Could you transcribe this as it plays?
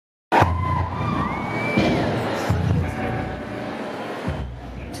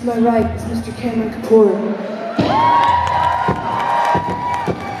To my right is Mr. Cameron Kapoor.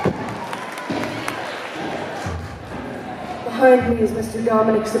 Behind me is Mr.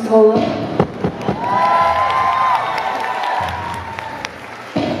 Dominic Cipolla.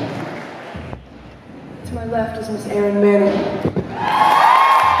 To my left is Miss Erin Manning.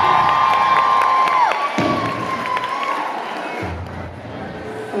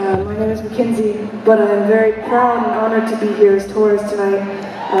 My name is Mackenzie, but I am very proud and honored to be here as Torres tonight.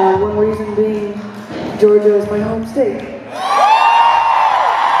 One reason being, Georgia is my home state.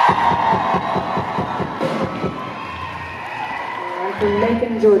 I'm from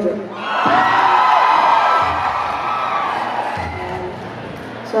Macon, Georgia.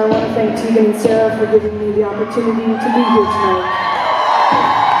 So I want to thank Tegan and Sarah for giving me the opportunity to be here tonight.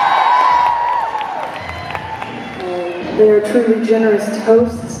 They are truly generous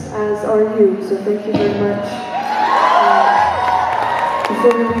hosts, as are you, so thank you very much.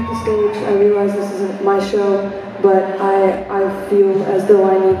 Before we leave the stage, I realize this isn't my show, but I feel as though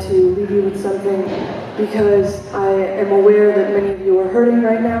I need to leave you with something because I am aware that many of you are hurting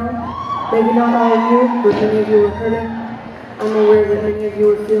right now. Maybe not all of you, but many of you are hurting. I'm aware that many of you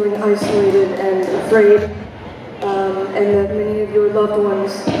are feeling isolated and afraid, and that many of your loved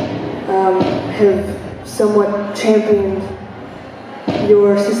ones have somewhat championed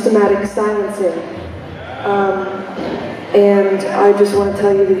your systematic silencing. And I just want to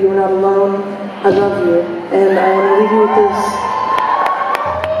tell you that you are not alone. I love you, and I want to leave you with this.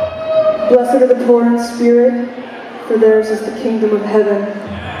 Blessed are the poor in spirit, for theirs is the kingdom of heaven.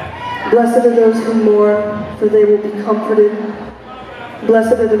 Blessed are those who mourn, for they will be comforted.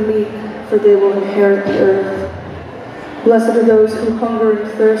 Blessed are the meek, for they will inherit the earth. Blessed are those who hunger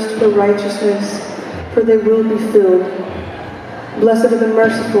and thirst for righteousness, for they will be filled. Blessed are the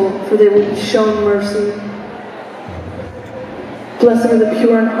merciful, for they will be shown mercy. Blessed are the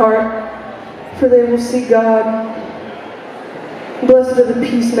pure in heart, for they will see God. Blessed are the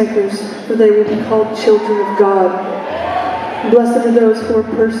peacemakers, for they will be called children of God. Blessed are those who are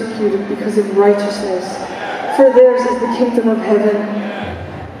persecuted because of righteousness, for theirs is the kingdom of heaven.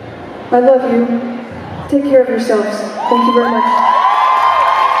 I love you. Take care of yourselves. Thank you very much.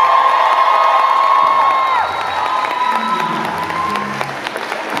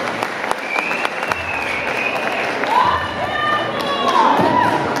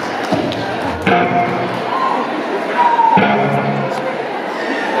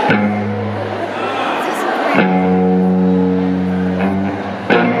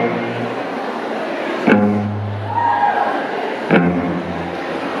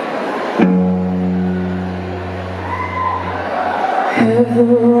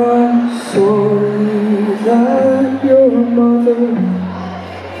 Everyone sorry that your mother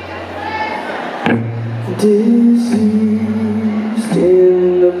diseased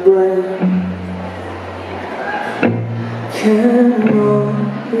in the brain cannot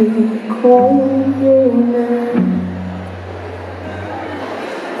recall your name.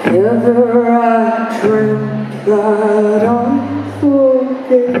 Ever I dreamt that I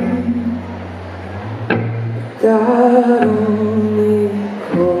forgave, that only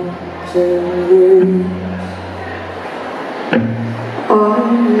comes in grace. I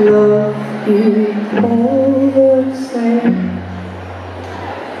love you all the same.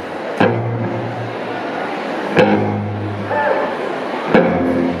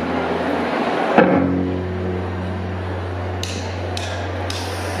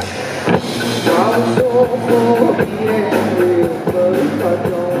 I was all for being real, but I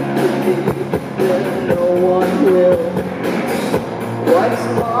don't believe that no one will. What's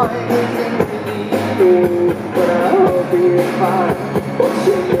mine isn't really yours, but I'll be fine. What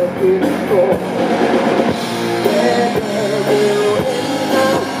you're looking for?